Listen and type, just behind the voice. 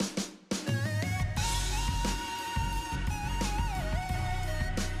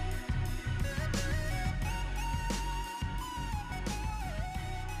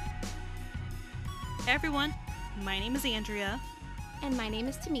everyone, my name is Andrea. And my name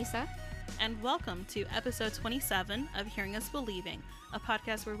is Tamisa. And welcome to episode 27 of Hearing Us Believing, a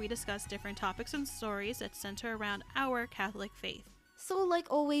podcast where we discuss different topics and stories that center around our Catholic faith. So, like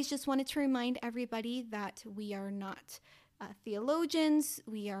always, just wanted to remind everybody that we are not theologians,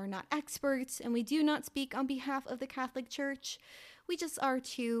 we are not experts, and we do not speak on behalf of the Catholic Church. We just are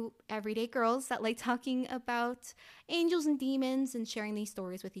two everyday girls that like talking about angels and demons and sharing these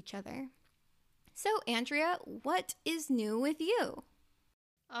stories with each other. So, Andrea, what is new with you?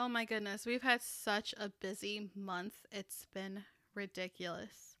 Oh my goodness, we've had such a busy month. It's been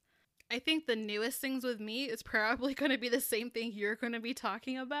ridiculous. I think the newest things with me is probably going to be the same thing you're going to be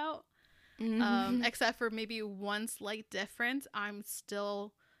talking about. Except for maybe one slight difference. I'm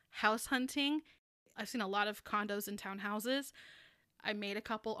still house hunting. I've seen a lot of condos and townhouses. I made a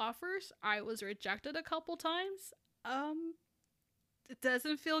couple offers. I was rejected a couple times. It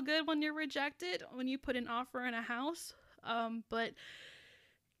doesn't feel good when you're rejected when you put an offer in a house. But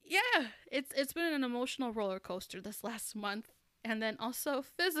yeah, it's been an emotional roller coaster this last month. And then also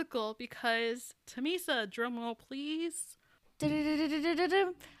physical because Tamisa, drumroll please.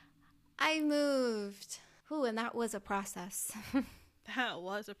 I moved. Ooh, and that was a process. That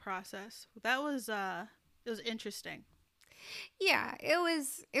was a process. That was it was interesting. Yeah, it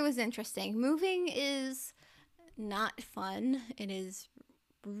was interesting. Moving is not fun. It is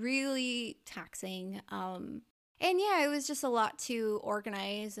really taxing. And yeah, it was just a lot to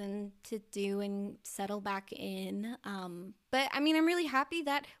organize and to do and settle back in. But I mean, I'm really happy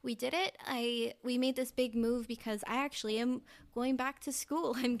that we did it. We made this big move because I actually am going back to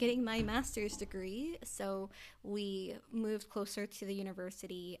school. I'm getting my master's degree. So we moved closer to the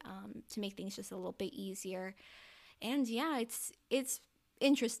university to make things just a little bit easier. And yeah, it's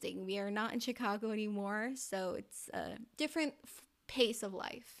interesting. We are not in Chicago anymore. So it's a different pace of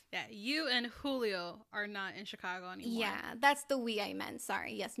life. Yeah, you and Julio are not in Chicago anymore. Yeah, that's the we I meant.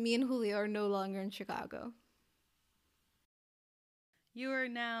 Sorry. Yes, me and Julio are no longer in Chicago. You are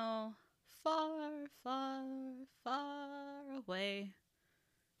now far, far, far away.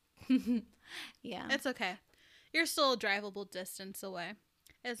 Yeah. It's okay. You're still a drivable distance away.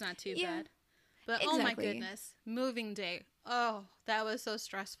 It's not too bad. But exactly. Oh my goodness, moving day. Oh, that was so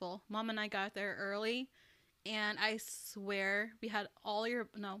stressful. Mom and I got there early. And I swear we had all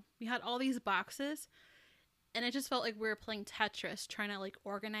these boxes and it just felt like we were playing Tetris trying to like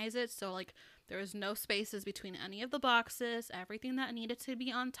organize it. So like there was no spaces between any of the boxes. Everything that needed to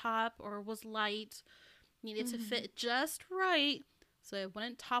be on top or was light needed to fit just right. So it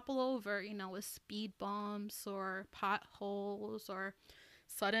wouldn't topple over, with speed bumps or potholes or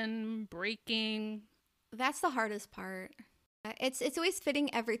sudden braking. That's the hardest part. It's always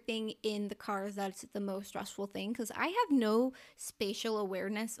fitting everything in the cars that's the most stressful thing because I have no spatial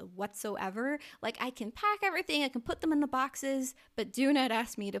awareness whatsoever. Like I can pack everything, I can put them in the boxes, but do not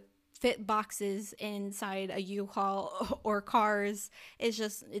ask me to fit boxes inside a U-Haul or cars.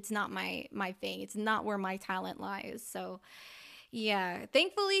 It's not my thing. It's not where my talent lies. So yeah,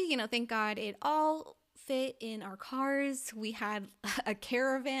 thankfully, thank God it all fit in our cars. We had a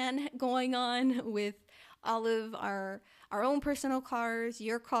caravan going on with all of our own personal cars,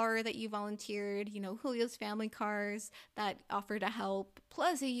 your car that you volunteered, Julio's family cars that offered to help,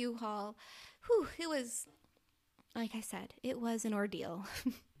 plus a U-Haul. Whew, it was, like I said, it was an ordeal.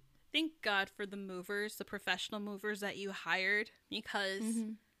 Thank God for the movers, the professional movers that you hired, because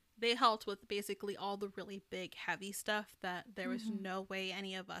they helped with basically all the really big, heavy stuff that there was no way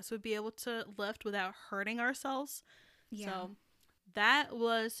any of us would be able to lift without hurting ourselves. Yeah. So that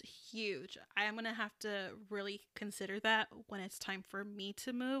was huge. I am going to have to really consider that when it's time for me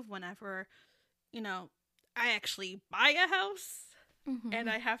to move, whenever, I actually buy a house and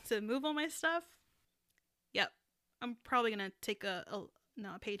I have to move all my stuff. Yep. I'm probably going to take a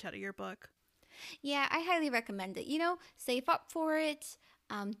page out of your book. Yeah, I highly recommend it. Save up for it,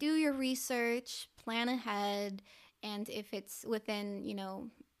 do your research, plan ahead, and if it's within,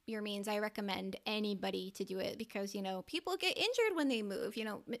 your means, I recommend anybody to do it because, people get injured when they move.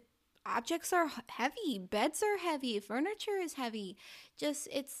 Objects are heavy, beds are heavy, furniture is heavy. Just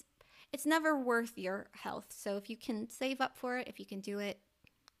it's never worth your health. So if you can save up for it, if you can do it,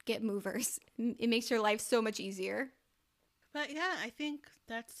 get movers. It makes your life so much easier. But yeah, I think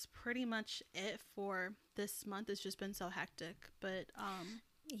that's pretty much it for this month. It's just been so hectic. But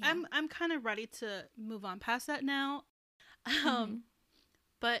yeah. I'm kind of ready to move on past that now.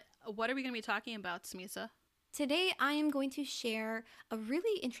 But what are we going to be talking about, Tamisa? Today, I am going to share a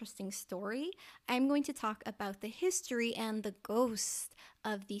really interesting story. I'm going to talk about the history and the ghost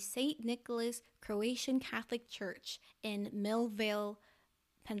of the St. Nicholas Croatian Catholic Church in Millvale,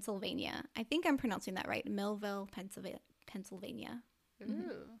 Pennsylvania. I think I'm pronouncing that right. Millville, Pennsylvania.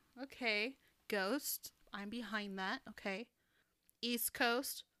 Ooh, okay. Ghost, I'm behind that. Okay. East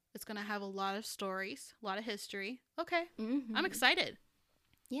Coast, it's going to have a lot of stories, a lot of history. Okay. Mm-hmm. I'm excited.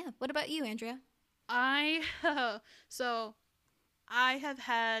 Yeah. What about you, Andrea? So I have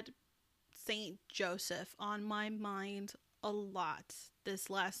had Saint Joseph on my mind a lot these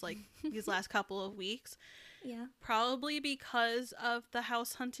last couple of weeks. Yeah. Probably because of the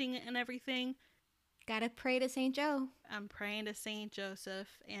house hunting and everything. Gotta pray to St. Joe. I'm praying to Saint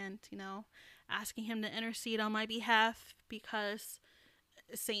Joseph and, asking him to intercede on my behalf, because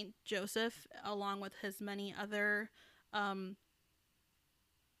Saint Joseph, along with his many other,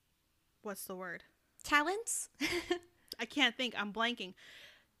 what's the word? Talents? I can't think. I'm blanking.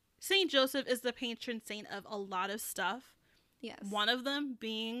 Saint Joseph is the patron saint of a lot of stuff. Yes. One of them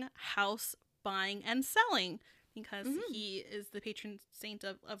being house buying and selling, because he is the patron saint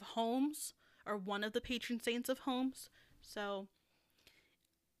of homes, or one of the patron saints of homes. So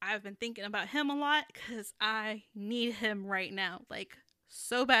I've been thinking about him a lot because I need him right now, like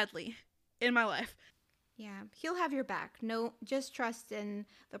so badly in my life. Yeah, he'll have your back. No, just trust in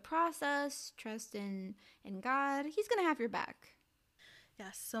the process, trust in God. He's gonna have your back.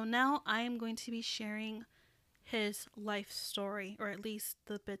 Yes, so now I am going to be sharing his life story, or at least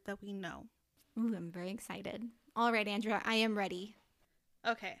the bit that we know. Ooh, I'm very excited. All right, Andrea, I am ready.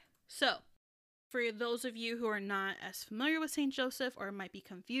 Okay, so for those of you who are not as familiar with St. Joseph, or might be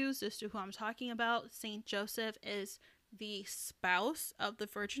confused as to who I'm talking about, St. Joseph is the spouse of the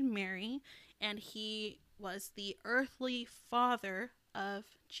Virgin Mary, and he was the earthly father of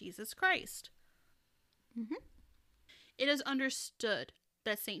Jesus Christ. Mm-hmm. It is understood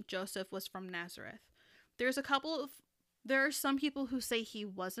that St. Joseph was from Nazareth. There are some people who say he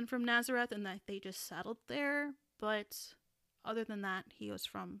wasn't from Nazareth and that they just settled there, but other than that, he was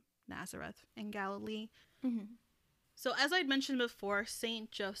from Nazareth in Galilee. Mm-hmm. So as I'd mentioned before,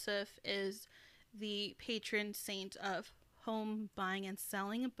 St. Joseph is the patron saint of home buying and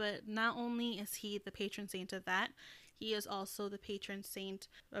selling, but not only is he the patron saint of that, he is also the patron saint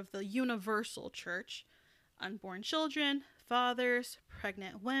of the universal church, unborn children, fathers,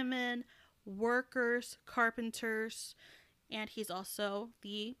 pregnant women, workers, carpenters, and he's also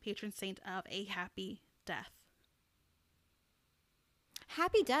the patron saint of a happy death.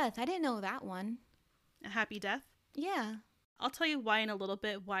 Happy death. I didn't know that one. A happy death? Yeah. I'll tell you why in a little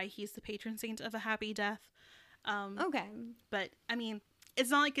bit, why he's the patron saint of a happy death. Okay. But I mean, it's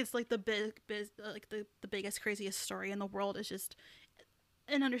not like it's like the biggest, craziest story in the world. It's just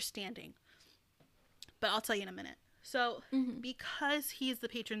an understanding. But I'll tell you in a minute. So, because he's the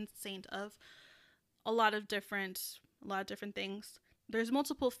patron saint of a lot of different things, there's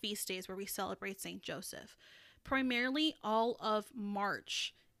multiple feast days where we celebrate Saint Joseph. Primarily, all of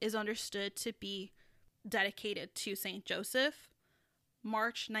March is understood to be dedicated to Saint Joseph.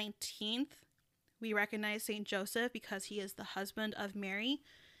 March 19th, we recognize Saint Joseph because he is the husband of Mary.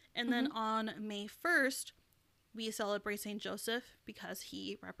 And then on May 1st, we celebrate Saint Joseph because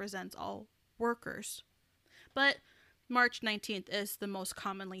he represents all workers. But March 19th is the most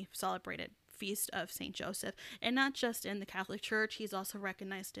commonly celebrated feast of St. Joseph. And not just in the Catholic Church, he's also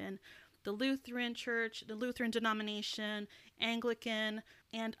recognized in the Lutheran Church, the Lutheran denomination, Anglican,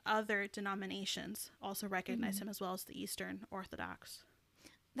 and other denominations also recognize him, as well as the Eastern Orthodox.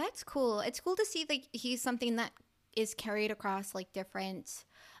 That's cool. It's cool to see like he's something that is carried across like different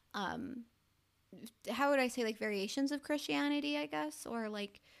how would I say, like variations of Christianity, I guess, or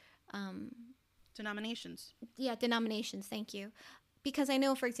like Denominations. Yeah, denominations, thank you. Because I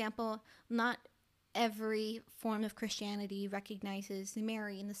know, for example, not every form of Christianity recognizes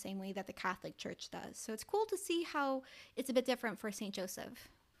Mary in the same way that the Catholic Church does. So it's cool to see how it's a bit different for St. Joseph.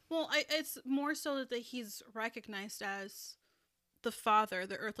 Well, it's more so that he's recognized as the father,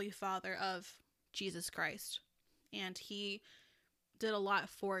 the earthly father of Jesus Christ. And he did a lot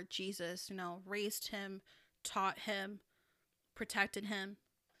for Jesus, raised him, taught him, protected him.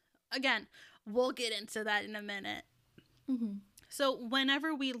 Again, we'll get into that in a minute. Mm-hmm. So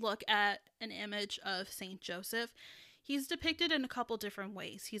whenever we look at an image of St. Joseph, he's depicted in a couple different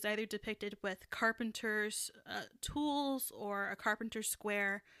ways. He's either depicted with carpenter's tools or a carpenter's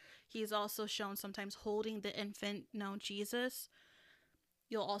square. He's also shown sometimes holding the infant known Jesus.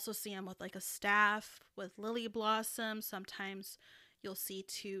 You'll also see him with like a staff with lily blossoms. Sometimes you'll see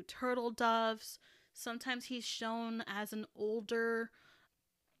 2 turtle doves. Sometimes he's shown as an older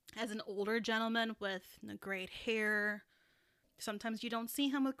gentleman with great hair. Sometimes you don't see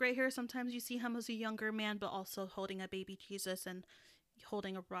him with gray hair. Sometimes you see him as a younger man, but also holding a baby Jesus and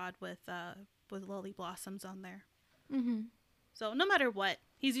holding a rod with lily blossoms on there. Mm-hmm. So no matter what,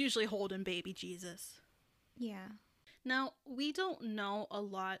 He's usually holding baby Jesus. Yeah. Now, we don't know a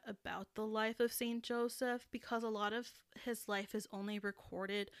lot about the life of Saint Joseph because a lot of his life is only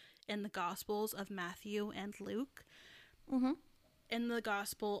recorded in the Gospels of Matthew and Luke. Mm-hmm. In the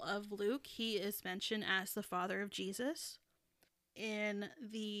Gospel of Luke, he is mentioned as the father of Jesus. In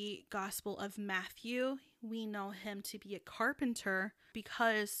the Gospel of Matthew, we know him to be a carpenter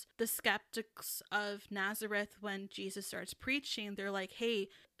because the skeptics of Nazareth, when Jesus starts preaching, they're like, hey,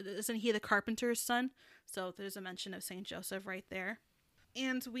 isn't he the carpenter's son? So there's a mention of St. Joseph right there.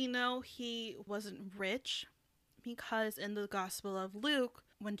 And we know he wasn't rich because in the Gospel of Luke,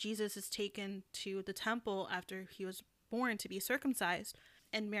 when Jesus is taken to the temple after he was born to be circumcised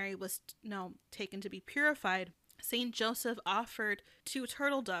and Mary was taken to be purified, Saint Joseph offered 2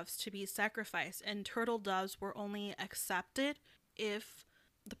 turtle doves to be sacrificed, and turtle doves were only accepted if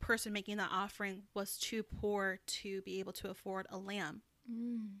the person making the offering was too poor to be able to afford a lamb.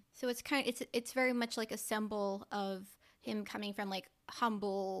 So it's very much like a symbol of him coming from like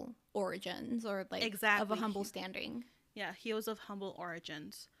humble origins, or like Exactly. of a humble standing. Yeah, he was of humble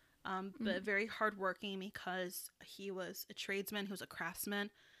origins, but very hardworking because he was a tradesman, he was a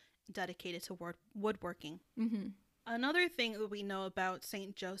craftsman, dedicated to woodworking. Mm-hmm. Another thing that we know about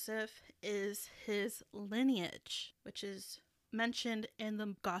Saint Joseph is his lineage, which is mentioned in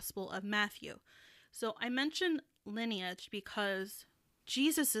the Gospel of Matthew. So I mention lineage because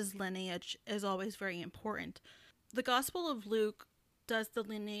Jesus's lineage is always very important. The Gospel of Luke does the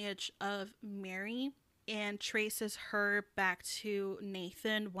lineage of Mary and traces her back to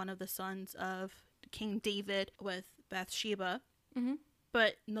Nathan, one of the sons of King David with Bathsheba. Mm-hmm.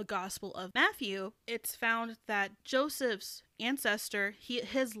 But in the Gospel of Matthew, it's found that Joseph's ancestor,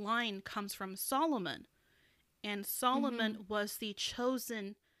 his line comes from Solomon. And Solomon was the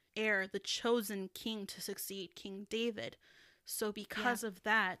chosen heir, the chosen king to succeed King David. So because of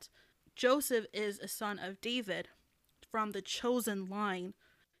that, Joseph is a son of David from the chosen line.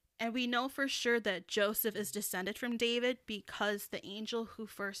 And we know for sure that Joseph is descended from David because the angel who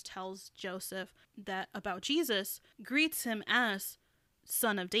first tells Joseph that about Jesus greets him as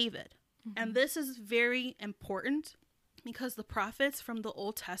son of David. And this is very important because the prophets from the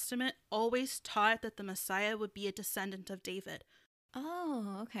Old Testament always taught that the Messiah would be a descendant of David.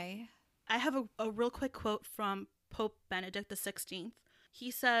 Oh, okay. I have a real quick quote from Pope Benedict XVI.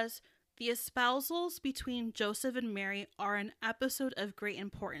 He says, "The espousals between Joseph and Mary are an episode of great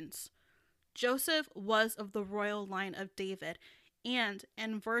importance. Joseph was of the royal line of David, and,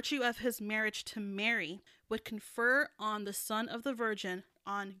 in virtue of his marriage to Mary, would confer on the Son of the Virgin,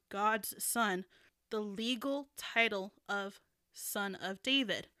 on God's Son, the legal title of Son of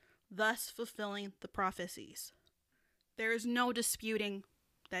David, thus fulfilling the prophecies." There is no disputing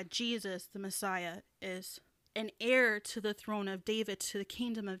that Jesus, the Messiah, is an heir to the throne of David, to the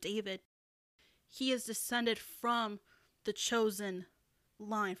kingdom of David. He is descended from the chosen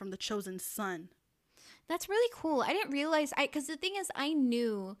line, from the chosen son. That's really cool. I didn't realize, because the thing is, I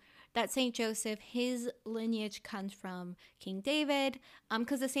knew that Saint Joseph, his lineage comes from King David,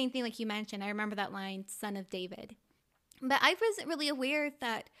 because the same thing like you mentioned, I remember that line, son of David. But I wasn't really aware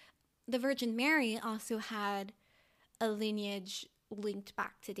that the Virgin Mary also had a lineage linked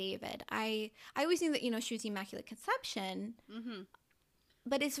back to David. I always knew that, she was Immaculate Conception,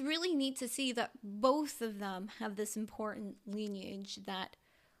 but it's really neat to see that both of them have this important lineage that,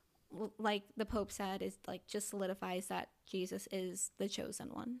 like the Pope said, is like just solidifies that Jesus is the chosen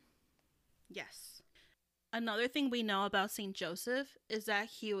one. Yes. Another thing we know about Saint Joseph is that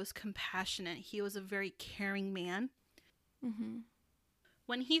he was compassionate. He was a very caring man.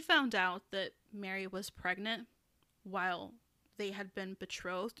 When he found out that Mary was pregnant while they had been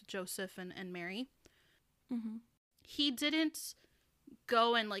betrothed, Joseph and Mary, he didn't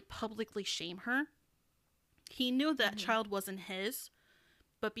go and like publicly shame her. He knew that child wasn't his,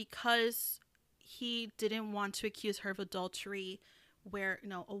 but because he didn't want to accuse her of adultery, where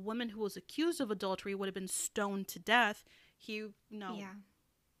a woman who was accused of adultery would have been stoned to death, he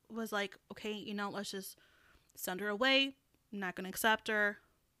was like, okay, let's just send her away. I'm not going to accept her.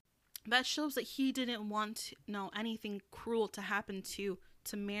 That shows that he didn't want anything cruel to happen to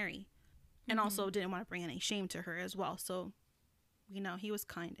Mary, and also didn't want to bring any shame to her as well. So he was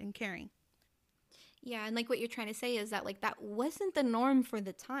kind and caring. Yeah, and like what you're trying to say is that like that wasn't the norm for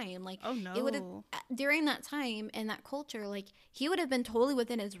the time. Like, oh no, it would have during that time and that culture, like he would have been totally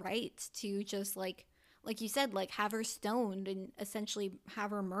within his rights to just like you said, like have her stoned and essentially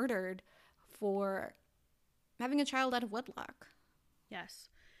have her murdered for having a child out of wedlock. Yes.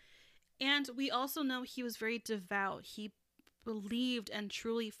 And we also know he was very devout. He believed and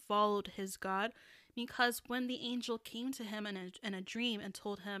truly followed his God Because when the angel came to him in a dream and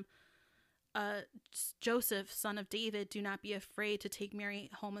told him, Joseph, son of David, do not be afraid to take Mary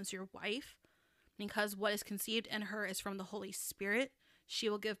home as your wife, because what is conceived in her is from the Holy Spirit. She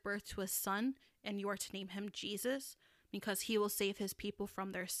will give birth to a son, and you are to name him Jesus, because he will save his people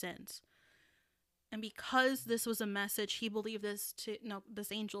from their sins. And because this was a message, he believed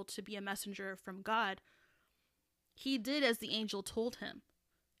this angel to be a messenger from God. He did as the angel told him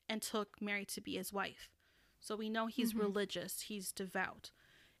and took Mary to be his wife. So we know he's religious, he's devout.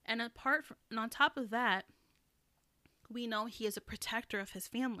 And on top of that, we know he is a protector of his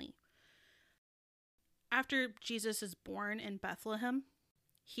family. After Jesus is born in Bethlehem,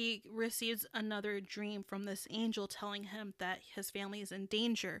 he receives another dream from this angel telling him that his family is in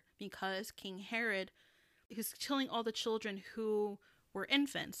danger because King Herod is killing all the children who were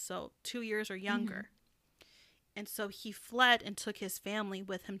infants, so 2 years or younger. And so he fled and took his family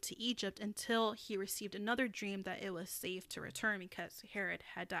with him to Egypt until he received another dream that it was safe to return because Herod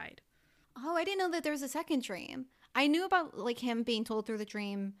had died. Oh, I didn't know that there was a second dream. I knew about like him being told through the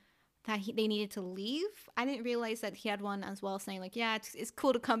dream that they needed to leave. I didn't realize that he had one as well, saying like, yeah, it's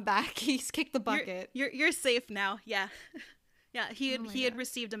cool to come back. He's kicked the bucket. You're safe now. Yeah. Yeah, he had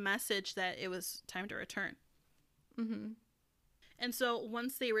received a message that it was time to return. And so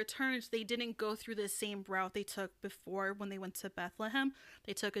once they returned, they didn't go through the same route they took before when they went to Bethlehem.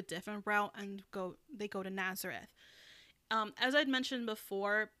 They took a different route and they go to Nazareth. As I'd mentioned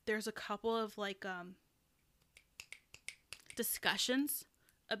before, there's a couple of like discussions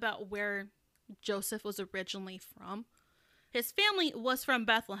about where Joseph was originally from. His family was from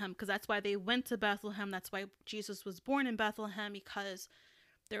Bethlehem because that's why they went to Bethlehem. That's why Jesus was born in Bethlehem, because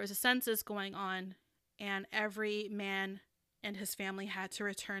there was a census going on and every man and his family had to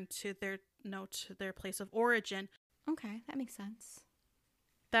return to their place of origin. Okay, that makes sense.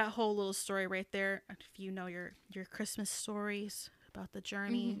 That whole little story right there, if you know your Christmas stories about the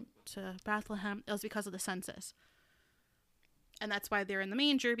journey to Bethlehem, it was because of the census. And that's why they're in the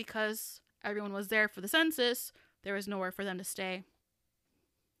manger, because everyone was there for the census. There was nowhere for them to stay.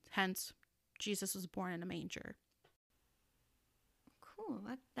 Hence, Jesus was born in a manger. Cool.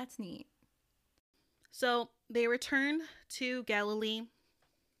 That's neat. So they return to Galilee.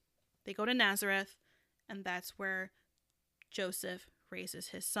 They go to Nazareth, and that's where Joseph raises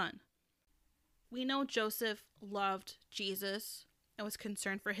his son. We know Joseph loved Jesus and was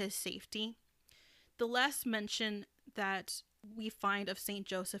concerned for his safety. The last mention that we find of Saint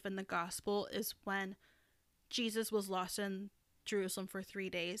Joseph in the gospel is when Jesus was lost in Jerusalem for 3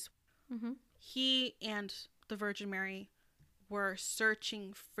 days. He and the Virgin Mary were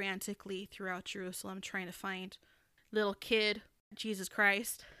searching frantically throughout Jerusalem trying to find little kid Jesus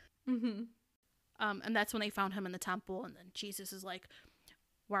Christ. And that's when they found him in the temple, and then Jesus is like,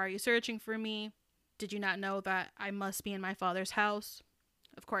 why are you searching for me? Did you not know that I must be in my Father's house?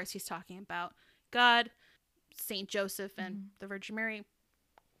 Of course, he's talking about God. Saint Joseph and the Virgin Mary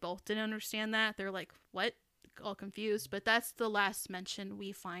both didn't understand that. They're like, what? All confused. But that's the last mention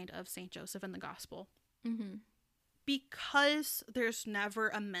we find of Saint Joseph in the gospel. Because there's never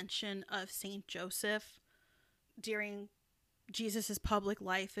a mention of Saint Joseph during Jesus's public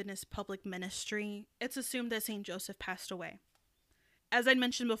life and his public ministry, it's assumed that Saint Joseph passed away. As I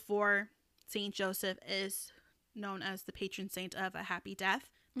mentioned before, Saint Joseph is known as the patron saint of a happy death.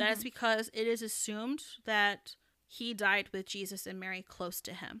 That is because it is assumed that he died with Jesus and Mary close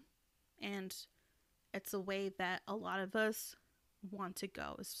to him. And it's a way that a lot of us want to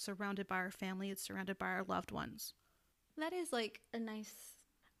go. It's surrounded by our family. It's surrounded by our loved ones. That is like a nice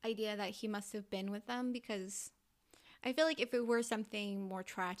idea that he must have been with them, because I feel like if it were something more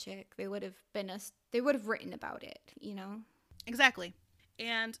tragic, they would have written about it, you know? Exactly.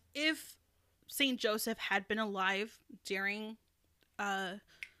 And if Saint Joseph had been alive during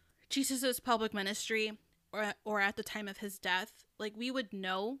Jesus's public ministry or at the time of his death, like, we would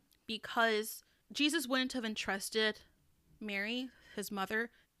know, because Jesus wouldn't have entrusted Mary, his mother,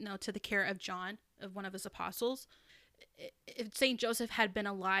 to the care of John, of one of his apostles. If Saint Joseph had been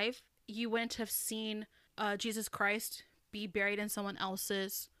alive, you wouldn't have seen Jesus Christ be buried in someone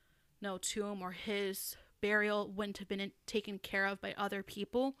else's tomb, or his burial wouldn't have been taken care of by other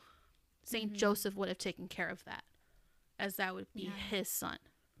people. Saint Joseph would have taken care of that, as that would be his son.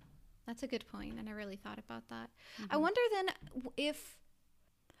 That's a good point. I never really thought about that. I wonder then if,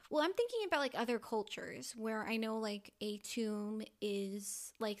 well, I'm thinking about like other cultures where I know like a tomb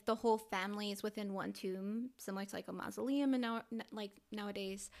is like the whole family is within one tomb, similar to like a mausoleum and now like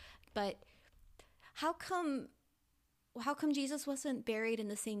nowadays. But how come Jesus wasn't buried in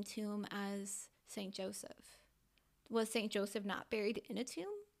the same tomb as Saint Joseph? Was Saint Joseph not buried in a tomb?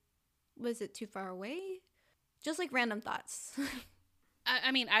 Was it too far away? Just like random thoughts.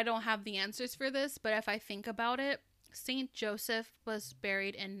 I mean, I don't have the answers for this, but if I think about it, Saint Joseph was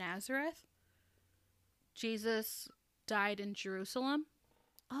buried in Nazareth. Jesus died in Jerusalem.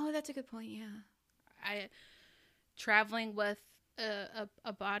 Oh, that's a good point. Yeah. Traveling with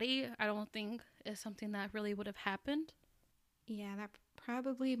a body, I don't think is something that really would have happened. Yeah, that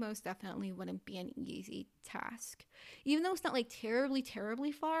probably most definitely wouldn't be an easy task. Even though it's not like terribly,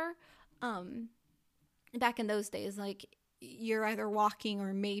 terribly far. Back in those days, like you're either walking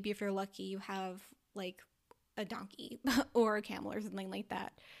or maybe if you're lucky, you have like a donkey or a camel or something like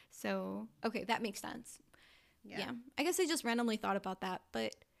that. So, okay, that makes sense. Yeah. I guess I just randomly thought about that,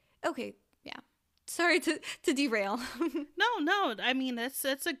 but okay, yeah. Sorry to derail. No. I mean, that's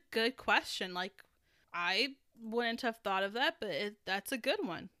a good question. Like, I wouldn't have thought of that, but that's a good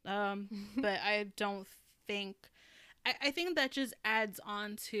one. But I don't think. I think that just adds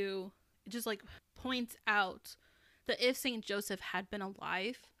on to, just like points out that if Saint Joseph had been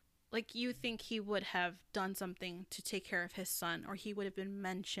alive, like you think he would have done something to take care of his son, or he would have been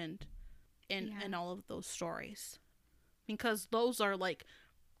mentioned in all of those stories, because those are like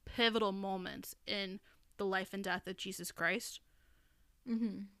pivotal moments in the life and death of Jesus Christ.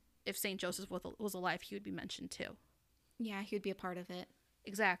 Mm-hmm. If Saint Joseph was alive, he would be mentioned too. Yeah, he would be a part of it.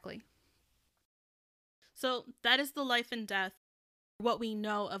 Exactly. So that is the life and death, what we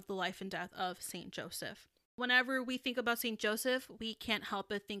know of the life and death of Saint Joseph. Whenever we think about Saint Joseph, we can't help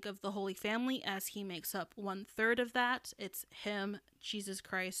but think of the Holy Family, as he makes up 1/3 of that. It's him, Jesus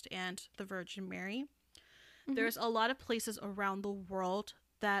Christ, and the Virgin Mary. Mm-hmm. There's a lot of places around the world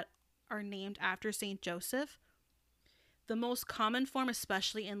that are named after Saint Joseph. The most common form,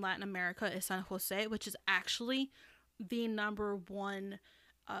 especially in Latin America, is San Jose, which is actually the number one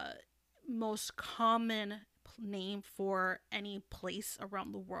most common name for any place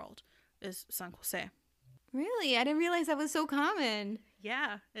around the world, is San Jose. Really? I didn't realize that was so common.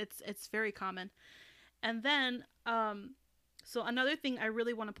 Yeah, it's very common. And then, so another thing I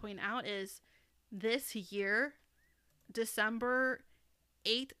really want to point out is this year, December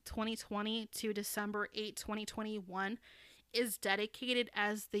 8th, 2020 to December 8th, 2021 is dedicated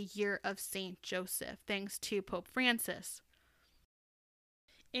as the year of Saint Joseph, thanks to Pope Francis.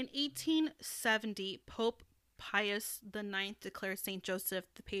 In 1870, Pope Pius IX declared Saint Joseph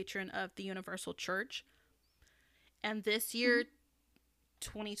the patron of the Universal Church. And this year,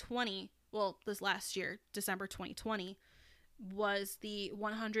 2020, well, this last year, December 2020, was the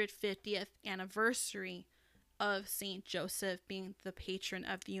 150th anniversary of Saint Joseph being the patron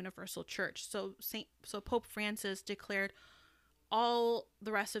of the Universal Church. So Pope Francis declared all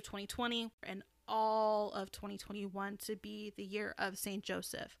the rest of 2020 and all of 2021 to be the year of Saint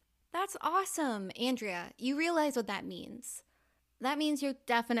Joseph. That's awesome, Andrea. You realize what that means. That means you're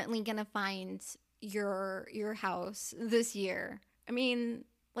definitely going to find your house this year. I mean,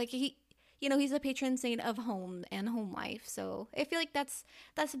 like he's a patron saint of home and home life. So I feel like that's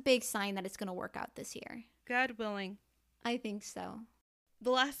a big sign that it's going to work out this year. God willing. I think so.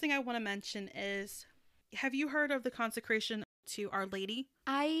 The last thing I want to mention is, have you heard of the consecration to Our Lady?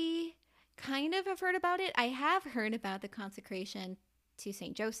 I kind of have heard about it. I have heard about the consecration to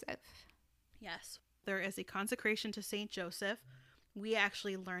Saint Joseph. Yes, there is a consecration to Saint Joseph. We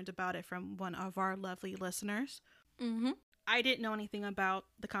actually learned about it from one of our lovely listeners. Mm-hmm. I didn't know anything about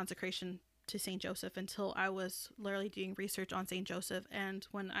the consecration to Saint Joseph until I was literally doing research on Saint Joseph. And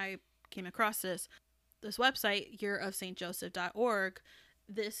when I came across this website, yearofsaintjoseph.org,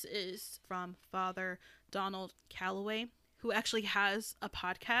 this is from Father Donald Calloway, who actually has a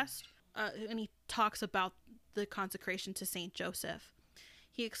podcast, and he talks about the consecration to Saint Joseph.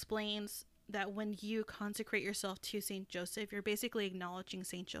 He explains that when you consecrate yourself to Saint Joseph, you're basically acknowledging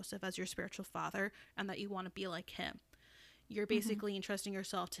Saint Joseph as your spiritual father and that you want to be like him. You're basically entrusting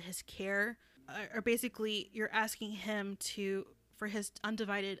yourself to his care, or basically you're asking him for his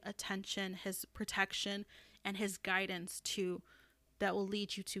undivided attention, his protection, and his guidance that will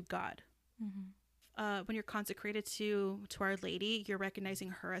lead you to God. Mm-hmm. When you're consecrated to Our Lady, you're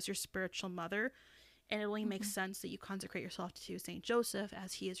recognizing her as your spiritual mother. And it only makes sense that you consecrate yourself to Saint Joseph,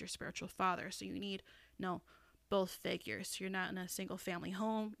 as he is your spiritual father. So you need, both figures. You're not in a single family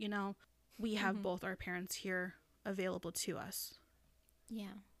home, We have both our parents here available to us.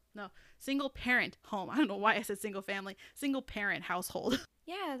 Yeah. No, single parent home. I don't know why I said single family. Single parent household.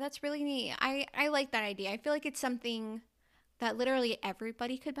 Yeah, that's really neat. I like that idea. I feel like it's something that literally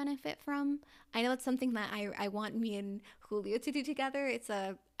everybody could benefit from. I know it's something that I want me and Julio to do together.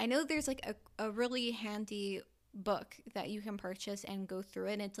 I know there's like a really handy book that you can purchase and go through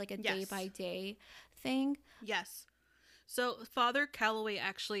it. And it's like a day by day thing. Yes. So Father Calloway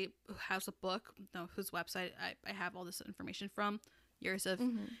actually has a book, no, whose website I have all this information from,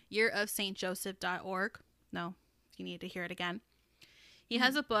 yearofsaintjoseph.org. No, you need to hear it again. He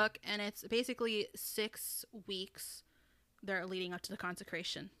has a book, and it's basically 6 weeks that are leading up to the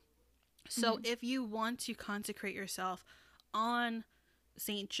consecration. So if you want to consecrate yourself on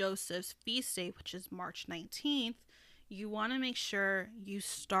St. Joseph's feast day, which is March 19th, you want to make sure you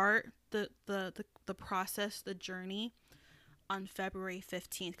start the process, the journey, on February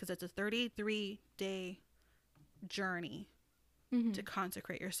 15th, because it's a 33-day journey to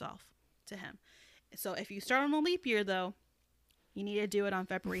consecrate yourself to him. So if you start on a leap year, though, you need to do it on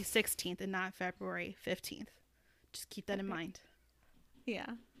February 16th and not February 15th. Just keep that in mind. Yeah.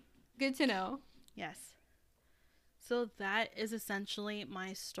 Good to know. Yes. So that is essentially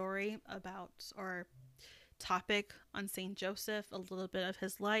my story about, or topic on St. Joseph, a little bit of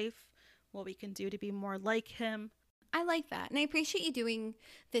his life, what we can do to be more like him. I like that. And I appreciate you doing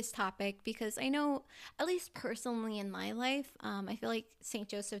this topic because I know, at least personally in my life, I feel like St.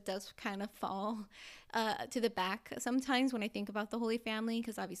 Joseph does kind of fall to the back sometimes when I think about the Holy Family,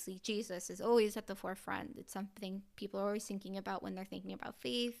 because obviously Jesus is always at the forefront. It's something people are always thinking about when they're thinking about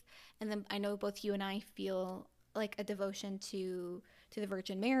faith. And then I know both you and I feel like a devotion to the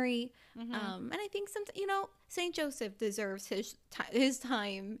Virgin Mary. And I think St. Joseph deserves his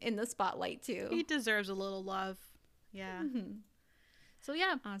time in the spotlight too. He deserves a little love. Yeah. So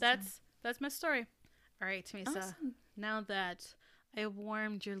yeah, Awesome. that's my story. All right, Tamisa. Awesome. Now that I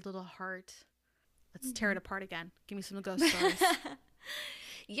warmed your little heart, let's tear it apart again. Give me some ghost stories.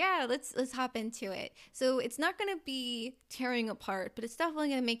 Yeah, let's hop into it. So it's not going to be tearing apart, but it's definitely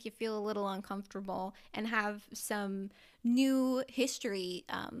going to make you feel a little uncomfortable and have some new history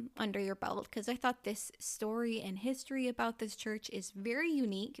under your belt, because I thought this story and history about this church is very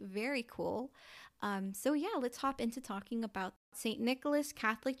unique, very cool. So yeah, let's hop into talking about St. Nicholas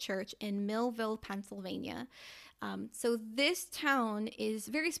Catholic Church in Millville, Pennsylvania. So this town is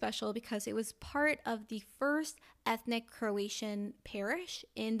very special because it was part of the first ethnic Croatian parish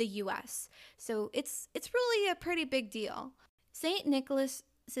in the U.S. So it's really a pretty big deal. St.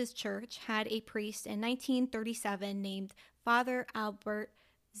 Nicholas's church had a priest in 1937 named Father Albert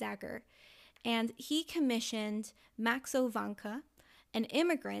Zager, and he commissioned Maxo Vanka, an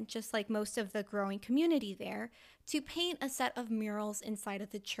immigrant, just like most of the growing community there, to paint a set of murals inside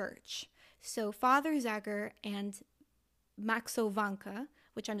of the church. So Father Zager and Maxo Vanka,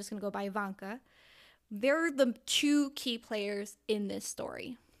 which I'm just going to go by Vanka, they're the two key players in this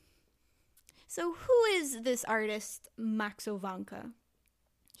story. So who is this artist, Maxo Vanka?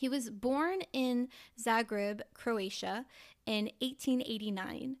 He was born in Zagreb, Croatia in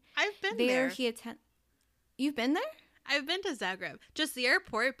 1889. I've been there. You've been there? I've been to Zagreb. Just the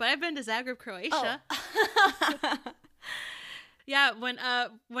airport, but I've been to Zagreb, Croatia. Oh. Yeah, when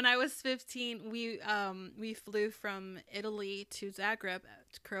I was 15, we flew from Italy to Zagreb,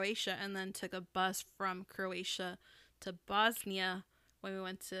 to Croatia, and then took a bus from Croatia to Bosnia when we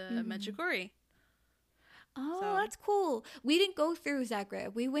went to Medjugorje. Oh, So- that's cool. We didn't go through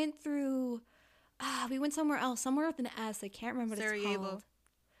Zagreb. We went through we went somewhere else, somewhere with an S. I can't remember what it's Sarajevo. called.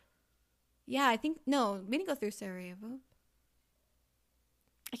 Yeah, I think no, we didn't go through Sarajevo.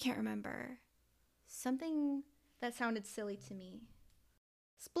 I can't remember. Something that sounded silly to me.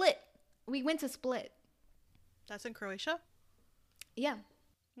 Split. We went to Split. That's in Croatia? Yeah.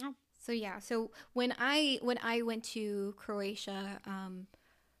 Oh. So yeah, so when I went to Croatia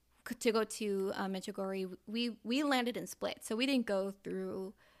to go to Medjugorje, we landed in Split, so we didn't go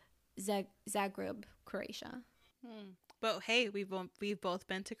through Zagreb, Croatia. But hey, we've both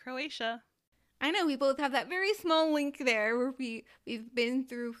been to Croatia. I know we both have that very small link there where we've been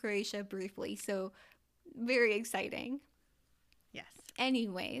through Croatia briefly, so very exciting. Yes.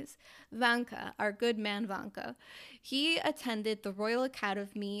 Anyways, Vanka, our good man Vanka, he attended the Royal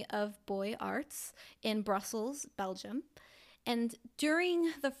Academy of Boy Arts in Brussels, Belgium. And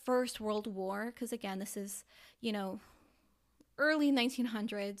during the First World War, because again, this is, early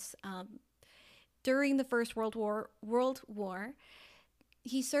 1900s, during the First World War,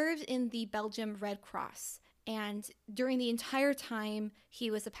 he served in the Belgium Red Cross. And during the entire time,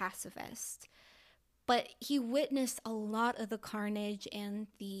 he was a pacifist. But he witnessed a lot of the carnage and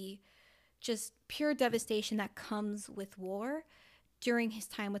the just pure devastation that comes with war during his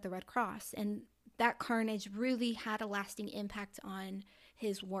time with the Red Cross. And that carnage really had a lasting impact on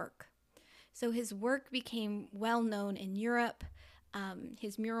his work. So his work became well known in Europe.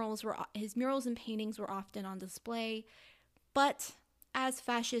 His murals and paintings were often on display. But as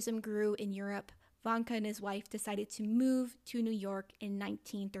fascism grew in Europe, Vanka and his wife decided to move to New York in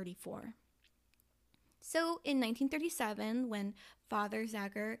 1934. So in 1937, when Father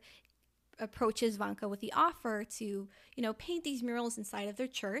Zager approaches Vanka with the offer to, paint these murals inside of their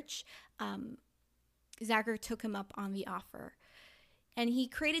church, Zager took him up on the offer. And he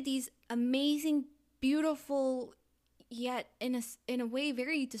created these amazing, beautiful, yet in a way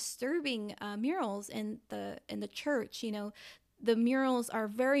very disturbing murals in the church. The murals are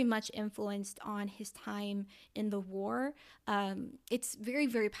very much influenced on his time in the war. It's very,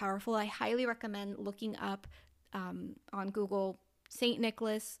 very powerful. I highly recommend looking up on Google St.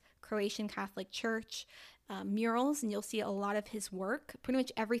 Nicholas Croatian Catholic Church murals, and you'll see a lot of his work. Pretty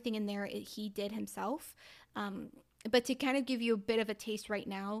much everything in there he did himself. But to kind of give you a bit of a taste right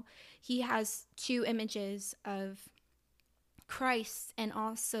now, he has 2 images of Christ and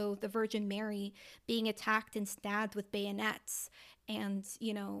also the Virgin Mary being attacked and stabbed with bayonets. And,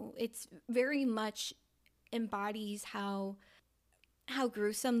 it's very much embodies how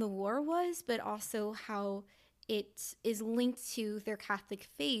gruesome the war was, but also how it is linked to their Catholic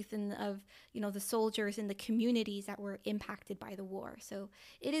faith and of, the soldiers and the communities that were impacted by the war. So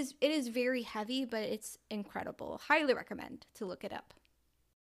it is very heavy, but it's incredible. Highly recommend to look it up.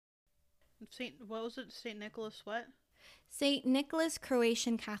 What was it? St. Nicholas what? St. Nicholas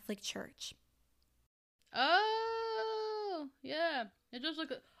Croatian Catholic Church. Oh, yeah. It just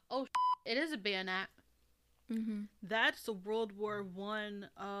it is a bayonet. Mm-hmm. That's the World War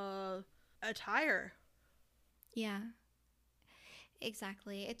I attire. Yeah,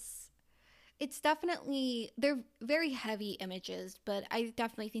 exactly. It's definitely, they're very heavy images, but I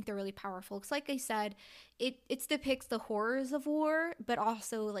definitely think they're really powerful. Because like I said, it depicts the horrors of war, but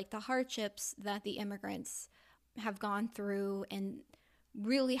also like the hardships that the immigrants have gone through and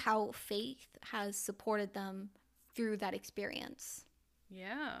really how faith has supported them through that experience.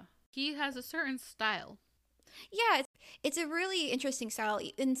 Yeah. He has a certain style. Yeah, it's a really interesting style.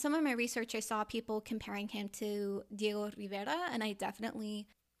 In some of my research, I saw people comparing him to Diego Rivera, and I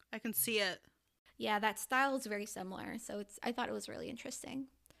can see it. Yeah, that style is very similar. So I thought it was really interesting.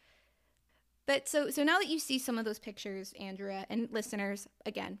 But so now that you see some of those pictures, Andrea, and listeners,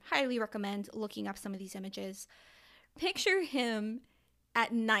 again, highly recommend looking up some of these images. Picture him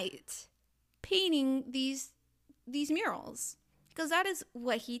at night painting these murals, because that is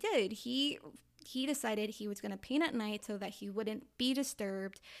what he did. He decided he was going to paint at night so that he wouldn't be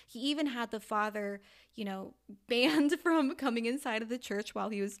disturbed. He even had the father, banned from coming inside of the church while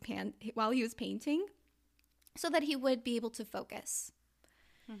he was painting, so that he would be able to focus.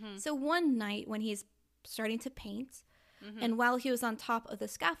 Mm-hmm. So one night when he's starting to paint, mm-hmm. and while he was on top of the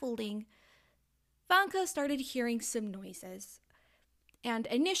scaffolding, Vanka started hearing some noises. And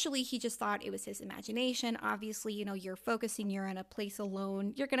initially, he just thought it was his imagination. Obviously, you're focusing, you're in a place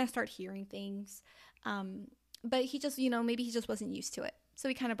alone, you're going to start hearing things. But he just, maybe he just wasn't used to it. So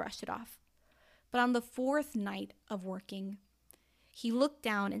he kind of brushed it off. But on the 4th night of working, he looked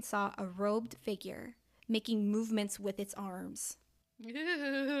down and saw a robed figure making movements with its arms.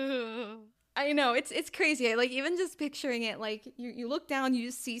 I know, it's crazy. Like, even just picturing it, like, you look down, you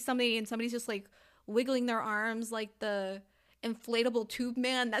just see somebody, and somebody's just, like, wiggling their arms like the inflatable tube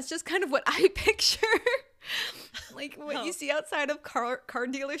man. That's just kind of what I picture. Like what you see outside of car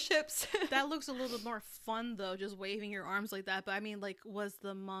dealerships. That looks a little bit more fun though, just waving your arms like that. But I mean, like, was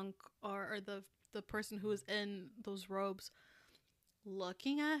the monk or the person who was in those robes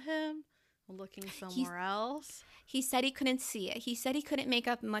looking at him, looking somewhere else? He said he couldn't see it. He said he couldn't make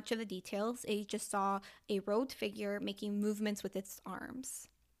up much of the details. He just saw a robed figure making movements with its arms.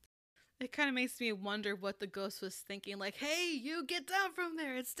 It kind of makes me wonder what the ghost was thinking. Like, hey, you get down from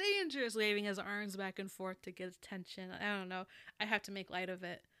there. It's dangerous. Waving his arms back and forth to get attention. I don't know. I have to make light of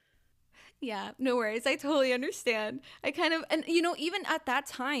it. Yeah, no worries. I totally understand. And even at that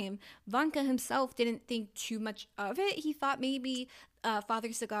time, Vanka himself didn't think too much of it. He thought maybe Father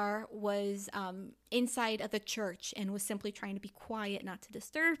Zager was inside of the church and was simply trying to be quiet, not to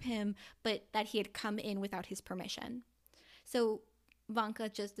disturb him, but that he had come in without his permission. So Vanka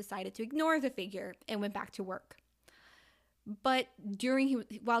just decided to ignore the figure and went back to work. But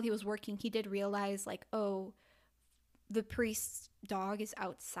while he was working, he did realize, like, oh, the priest's dog is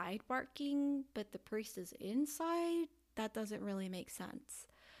outside barking, but the priest is inside? That doesn't really make sense.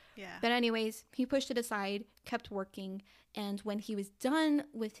 Yeah. But anyways, he pushed it aside, kept working, and when he was done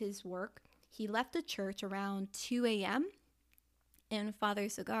with his work, he left the church around 2 a.m., and Father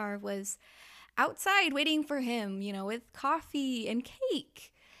Zager was outside waiting for him, with coffee and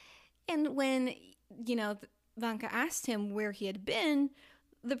cake. And when, Vanka asked him where he had been,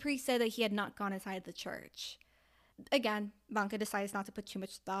 the priest said that he had not gone inside the church. Again, Vanka decides not to put too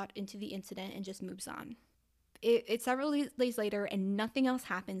much thought into the incident and just moves on. It's several days later and nothing else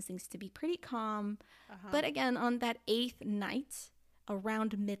happens. Seems to be pretty calm. But again, on that 8th night,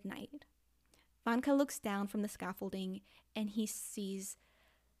 around midnight, Vanka looks down from the scaffolding and he sees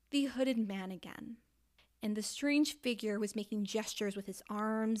the hooded man again. And the strange figure was making gestures with his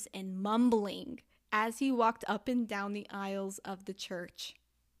arms and mumbling as he walked up and down the aisles of the church.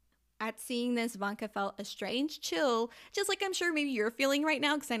 At seeing this, Vanka felt a strange chill, just like I'm sure maybe you're feeling right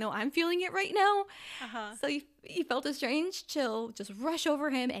now, because I know I'm feeling it right now. So he felt a strange chill just rush over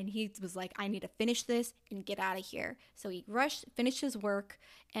him, and he was like, I need to finish this and get out of here. So he finished his work,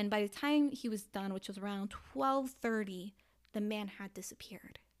 and by the time he was done, which was around 12:30, the man had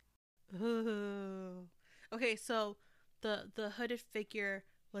disappeared. Ooh. Okay, so the hooded figure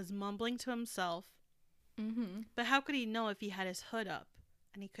was mumbling to himself. But how could he know if he had his hood up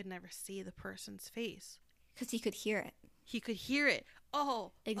and he could never see the person's face? Because he could hear it. He could hear it.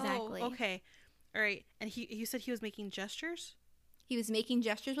 Oh, exactly. Oh, okay. All right. And you said he was making gestures? He was making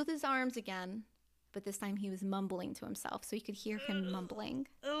gestures with his arms again, but this time he was mumbling to himself, so you could hear him mumbling.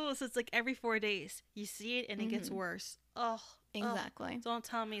 Oh, so it's like every 4 days. You see it and it gets worse. Oh, exactly. Don't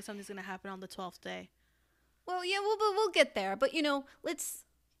tell me something's going to happen on the 12th day. Well, yeah, we'll get there. But, let's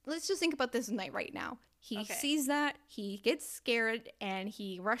just think about this night right now. He sees that, he gets scared, and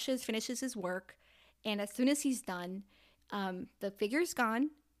he finishes his work. And as soon as he's done, the figure's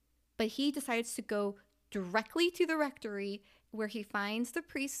gone, but he decides to go directly to the rectory where he finds the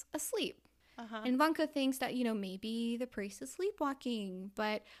priest asleep. And Vanka thinks that, maybe the priest is sleepwalking,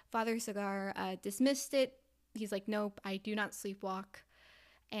 but Father Zagar dismissed it. He's like, nope, I do not sleepwalk.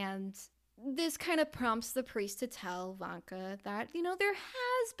 And this kind of prompts the priest to tell Vanka that, there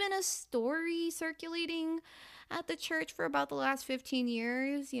has been a story circulating at the church for about the last 15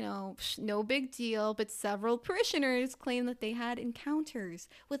 years. No big deal, but several parishioners claim that they had encounters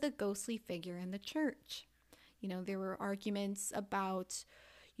with a ghostly figure in the church. There were arguments about,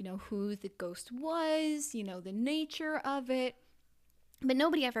 who the ghost was, the nature of it. But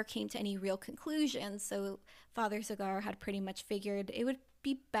nobody ever came to any real conclusions. So Father Zagar had pretty much figured it would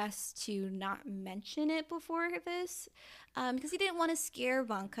be best to not mention it before this, because he didn't want to scare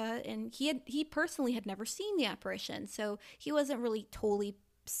Vanka, and he personally had never seen the apparition, so he wasn't really totally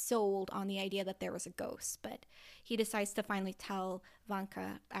sold on the idea that there was a ghost. But he decides to finally tell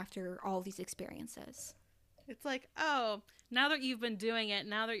Vanka after all these experiences. It's like, oh, now that you've been doing it,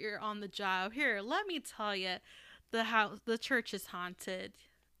 now that you're on the job, here, let me tell you, the church is haunted.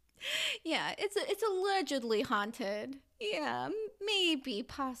 Yeah, it's allegedly haunted. Yeah, maybe,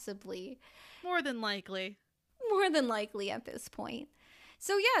 possibly. More than likely at this point.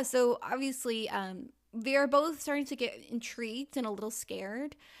 So obviously, they're both starting to get intrigued and a little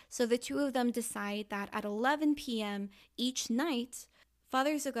scared. So the two of them decide that at 11 p.m. each night,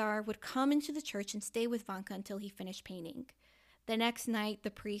 Father Zagar would come into the church and stay with Vanka until he finished painting. The next night,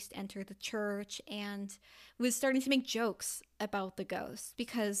 the priest entered the church and was starting to make jokes about the ghost,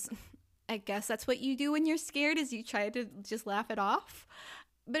 because I guess that's what you do when you're scared, is you try to just laugh it off.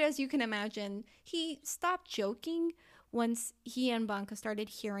 But as you can imagine, he stopped joking once he and Vanka started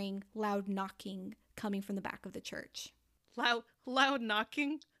hearing loud knocking coming from the back of the church. Loud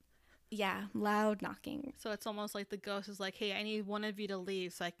knocking? Yeah, loud knocking. So it's almost like the ghost is like, hey, I need one of you to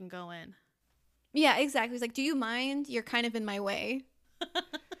leave so I can go in. Yeah, exactly. He's like, do you mind? You're kind of in my way.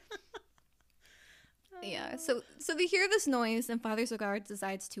 Yeah, so they hear this noise, and Father Zagar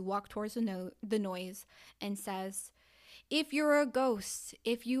decides to walk towards the noise and says, if you're a ghost,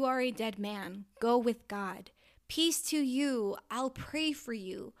 if you are a dead man, go with God. Peace to you. I'll pray for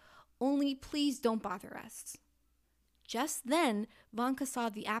you. Only please don't bother us. Just then, Vanka saw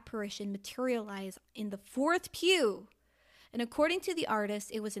the apparition materialize in the 4th pew. And according to the artist,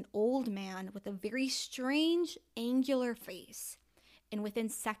 it was an old man with a very strange, angular face. And within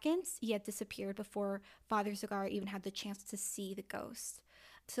seconds, he had disappeared before Father Zagar even had the chance to see the ghost.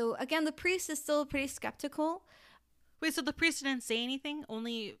 So again, the priest is still pretty skeptical. Wait, so the priest didn't say anything?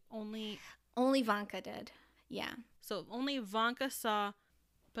 Only Vanka did. Yeah. So only Vanka saw,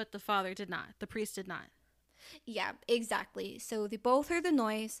 but the father did not. The priest did not. Yeah, exactly. So they both heard the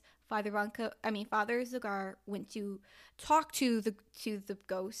noise. Father Zagar went to talk to the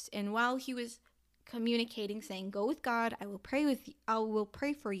ghost, and while he was communicating, saying, "Go with God, I will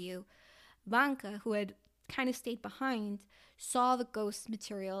pray for you," Vanka, who had kind of stayed behind, saw the ghost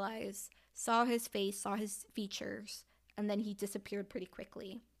materialize, saw his face, saw his features, and then he disappeared pretty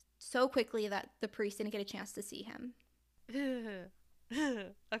quickly. So quickly that the priest didn't get a chance to see him.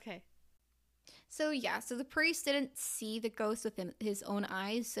 Okay. So the priest didn't see the ghost with his own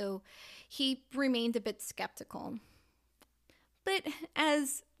eyes, so he remained a bit skeptical. But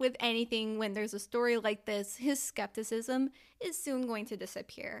as with anything, when there's a story like this, his skepticism is soon going to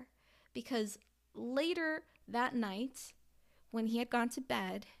disappear. Because later that night, when he had gone to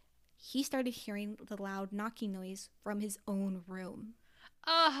bed, he started hearing the loud knocking noise from his own room.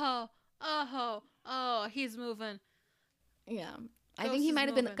 Oh, he's moving. Yeah. I Ghost think he is might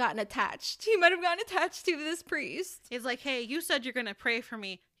have moving. gotten attached. He might have gotten attached to this priest. He's like, hey, you said you're going to pray for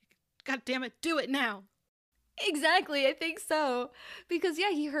me. God damn it, do it now. Exactly, I think so. Because,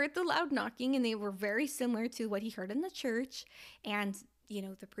 yeah, he heard the loud knocking and they were very similar to what he heard in the church. And, you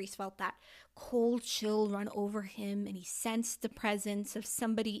know, the priest felt that cold chill run over him and he sensed the presence of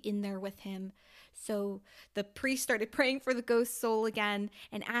somebody in there with him. So the priest started praying for the ghost soul again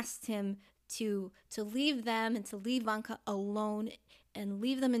and asked him to leave them and to leave Vanka alone and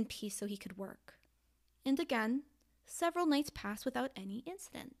leave them in peace so he could work. And again, several nights passed without any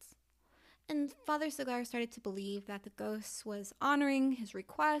incidents. And Father Cigar started to believe that the ghost was honoring his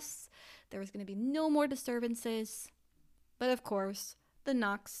requests. There was going to be no more disturbances. But of course, the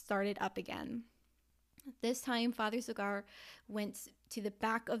knocks started up again. This time, Father Cigar went to the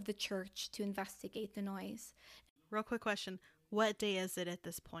back of the church to investigate the noise. Real quick question. What day is it at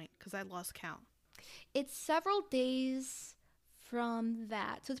this point? Because I lost count. It's several days from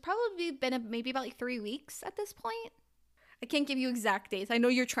that. So it's probably been maybe about like 3 weeks at this point. I can't give you exact dates. I know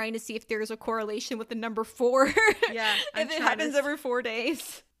you're trying to see if there's a correlation with the number 4. Yeah. if it happens every 4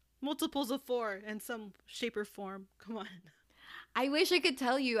 days. Multiples of 4 in some shape or form. Come on. I wish I could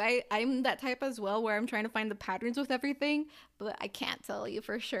tell you. I'm that type as well where I'm trying to find the patterns with everything, but I can't tell you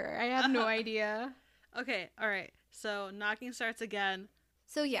for sure. I have no idea. Okay, all right. So knocking starts again.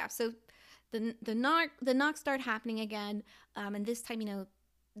 So yeah, so the knocks start happening again, and this time, you know,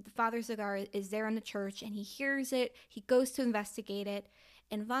 the Father Cigar is there in the church and he hears it. He goes to investigate it,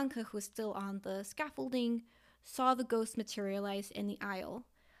 and Vanka, who is still on the scaffolding, saw the ghost materialize in the aisle.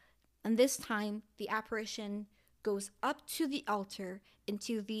 And this time, the apparition goes up to the altar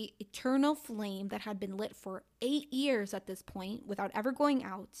into the eternal flame that had been lit for 8 years at this point without ever going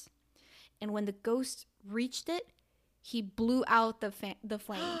out. And when the ghost reached it, he blew out the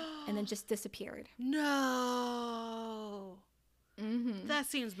flame and then just disappeared. No. Mm-hmm. That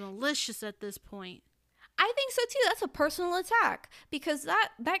seems malicious at this point. I think so too. That's a personal attack because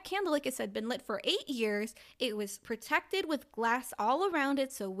that candle, like I said, been lit for 8 years. It was protected with glass all around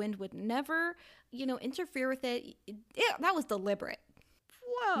it, so wind would never, interfere with it. That was deliberate.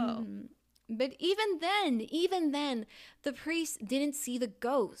 Whoa. Mm-hmm. But even then, the priest didn't see the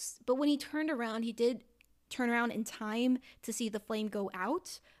ghost. But when he turned around, he did turn around in time to see the flame go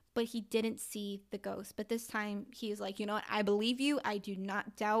out, but he didn't see the ghost. But this time, he was like, you know what? I believe you. I do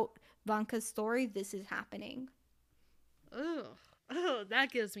not doubt Vanka's story. This is happening. Oh,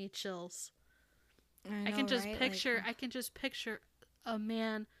 that gives me chills. I can just picture a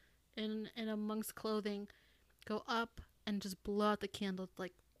man in a monk's clothing go up and just blow out the candle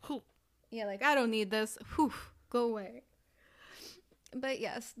like, whew. Yeah, like, I don't need this. Whew, go away. But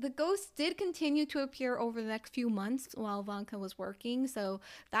yes, the ghost did continue to appear over the next few months while Vanka was working, so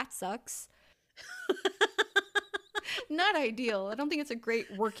that sucks. Not ideal. I don't think it's a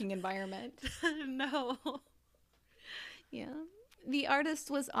great working environment. No. Yeah. The artist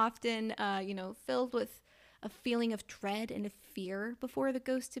was often, filled with a feeling of dread and of fear before the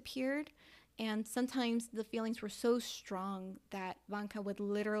ghost appeared. And sometimes the feelings were so strong that Vanka would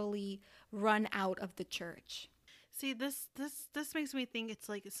literally run out of the church. See, this makes me think it's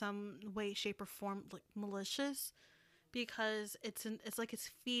like some way, shape, or form like malicious, because it's like it's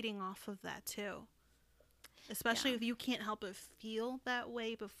feeding off of that too. Especially if you can't help but feel that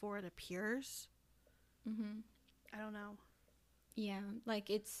way before it appears. Mm-hmm. I don't know. Yeah, like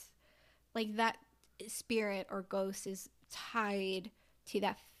it's like that spirit or ghost is tied to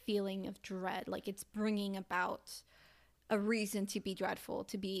that feeling of dread. Like it's bringing about a reason to be dreadful,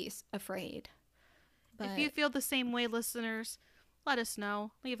 to be afraid. But if you feel the same way, listeners, let us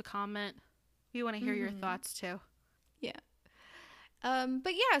know. Leave a comment. We want to hear your thoughts too. Yeah.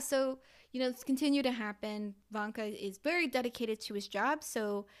 But yeah, so, it's continued to happen. Vanka is very dedicated to his job.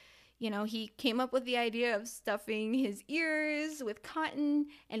 So, he came up with the idea of stuffing his ears with cotton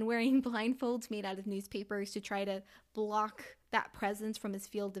and wearing blindfolds made out of newspapers to try to block that presence from his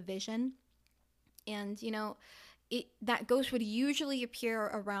field of vision. And, that ghost would usually appear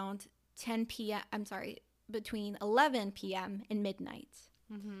around 10 p.m. Between 11 p.m. and midnight.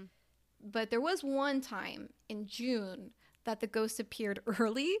 Mm-hmm. But there was one time in June that the ghost appeared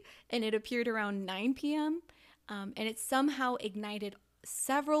early, and it appeared around 9 p.m. And it somehow ignited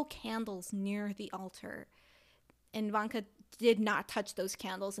several candles near the altar. And Vanka did not touch those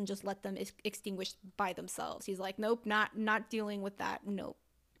candles and just let them extinguish by themselves. He's like, nope, not dealing with that. Nope.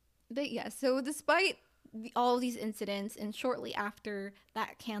 But yeah, so despite all these incidents, and shortly after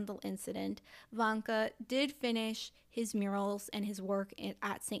that candle incident, Vanka did finish his murals and his work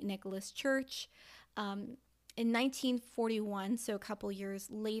at St. Nicholas Church. In 1941, so a couple years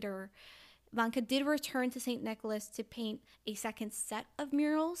later, Vanka did return to St. Nicholas to paint a second set of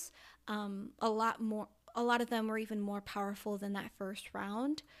murals. A lot of them were even more powerful than that first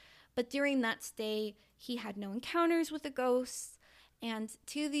round. But during that stay, he had no encounters with the ghosts. And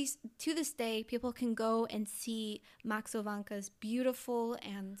to this day, people can go and see Maxo Vanka's beautiful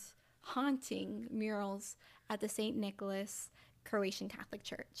and haunting murals at the St. Nicholas Croatian Catholic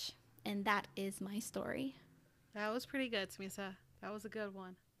Church. And that is my story. That was pretty good, Smisa. That was a good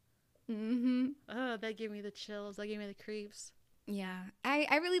one. Mm-hmm. Oh, that gave me the chills. That gave me the creeps. Yeah,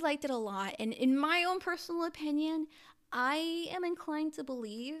 I really liked it a lot. And in my own personal opinion, I am inclined to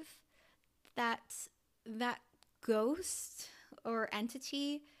believe that that ghost or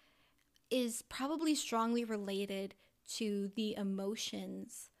entity is probably strongly related to the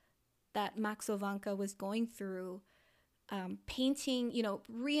emotions that Maxo Vanka was going through, painting,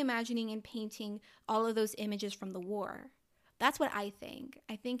 reimagining and painting all of those images from the war. That's what I think.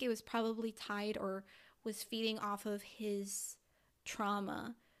 I think it was probably tied or was feeding off of his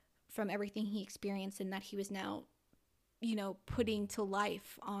trauma from everything he experienced, and that he was now, putting to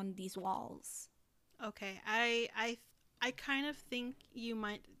life on these walls. Okay, I kind of think you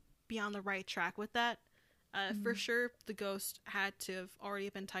might be on the right track with that. For sure, the ghost had to have already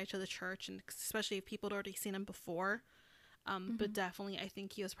been tied to the church, and especially if people had already seen him before. But definitely, I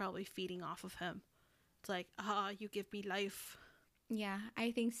think he was probably feeding off of him. It's like, you give me life. Yeah,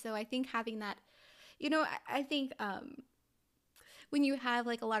 I think so. I think having that, I think when you have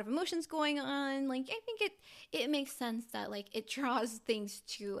like a lot of emotions going on, like I think it makes sense that like it draws things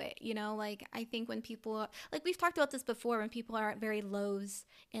to it, like I think when people, like we've talked about this before, when people are at very lows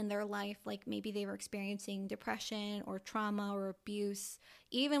in their life, like maybe they were experiencing depression or trauma or abuse,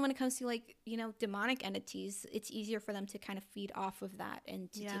 even when it comes to like, demonic entities, it's easier for them to kind of feed off of that and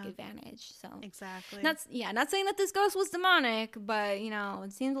to take advantage. So exactly. Not saying that this ghost was demonic, but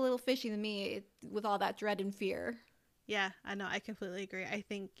it seems a little fishy to me with all that dread and fear. Yeah, I know. I completely agree. I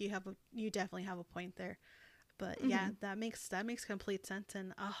think you definitely have a point there. But yeah, that makes complete sense.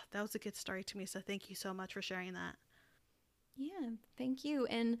 And that was a good story to me. So thank you so much for sharing that. Yeah, thank you.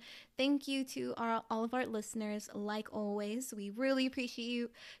 And thank you to all of our listeners. Like always, we really appreciate you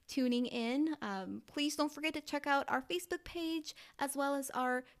tuning in. Please don't forget to check out our Facebook page as well as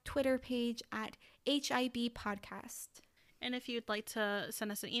our Twitter page at HIB Podcast. And if you'd like to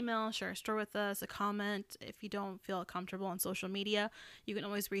send us an email, share a story with us, a comment, if you don't feel comfortable on social media, you can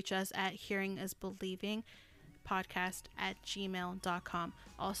always reach us at hearingisbelievingpodcast@gmail.com.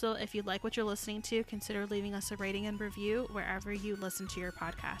 Also, if you like what you're listening to, consider leaving us a rating and review wherever you listen to your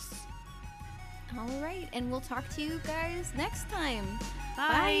podcasts. All right, and we'll talk to you guys next time.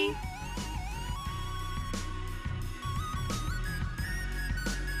 Bye. Bye.